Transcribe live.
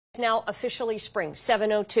It's now officially spring,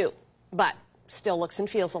 7:02, but still looks and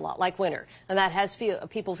feels a lot like winter. And that has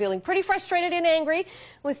people feeling pretty frustrated and angry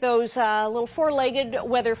with those little four-legged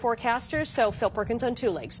weather forecasters. So Phil Perkins on two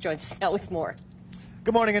legs joins us now with more.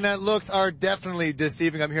 Good morning, and that looks are definitely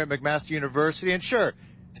deceiving. I'm here at McMaster University, and sure,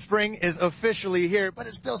 spring is officially here, but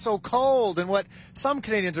it's still so cold. And what some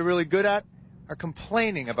Canadians are really good at are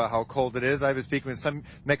complaining about how cold it is. I was speaking with some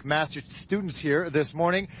McMaster students here this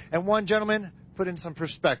morning, and one gentleman put in some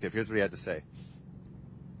perspective. Here's what he had to say.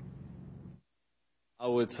 I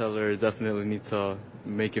would tell her definitely need to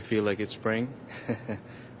make it feel like it's spring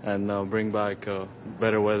and bring back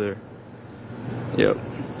better weather. Yep.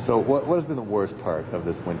 So what has been the worst part of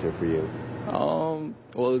this winter for you?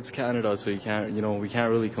 Well, it's Canada, so we can't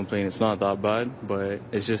really complain. It's not that bad, but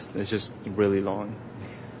it's just really long.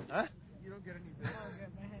 Huh? You don't get any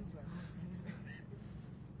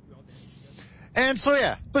And so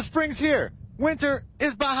yeah, but spring's here. Winter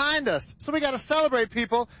is behind us, so we got to celebrate,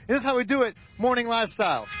 people. This is how we do it, morning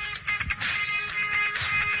lifestyle.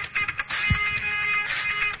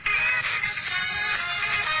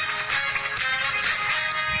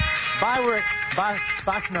 Bye, Rick. Bye,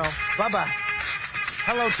 Snow. Bye-bye.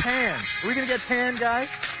 Hello, tan. Are we going to get tan, guys?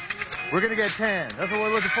 We're going to get tan. That's what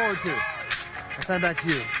we're looking forward to. I'll send it back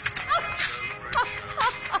to you.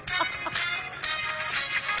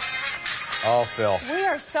 Oh, Phil. We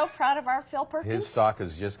are so proud of our Phil Perkins. His stock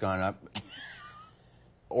has just gone up.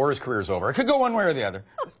 Or his career's over. It could go one way or the other.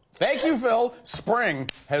 Thank you, Phil. Spring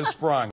has sprung.